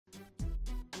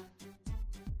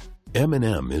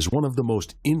Eminem is one of the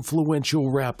most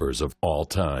influential rappers of all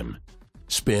time.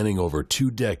 Spanning over 2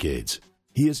 decades,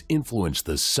 he has influenced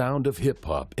the sound of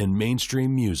hip-hop and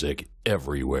mainstream music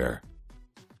everywhere.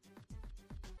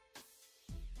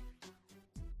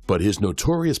 But his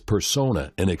notorious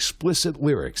persona and explicit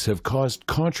lyrics have caused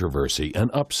controversy and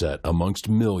upset amongst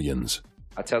millions.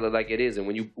 I tell it like it is, and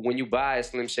when you buy a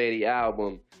Slim Shady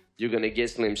album, you're gonna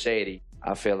get Slim Shady.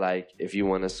 I feel like if you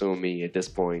want to sue me at this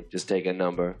point, just take a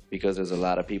number, because there's a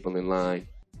lot of people in line.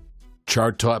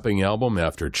 Chart-topping album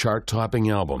after chart-topping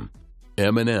album,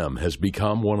 Eminem has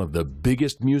become one of the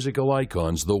biggest musical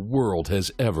icons the world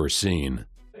has ever seen.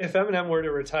 If Eminem were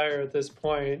to retire at this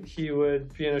point, he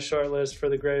would be in a short list for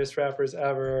the greatest rappers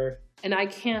ever. And I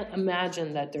can't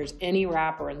imagine that there's any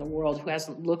rapper in the world who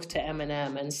hasn't looked to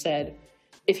Eminem and said,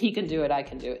 if he can do it, I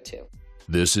can do it too.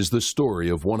 This is the story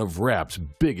of one of rap's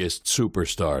biggest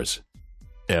superstars,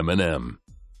 Eminem.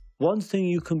 One thing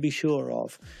you can be sure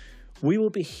of, we will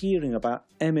be hearing about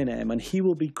Eminem, and he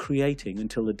will be creating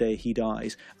until the day he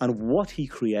dies. And what he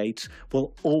creates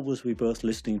will always be worth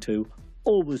listening to,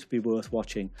 always be worth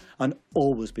watching, and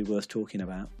always be worth talking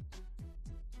about.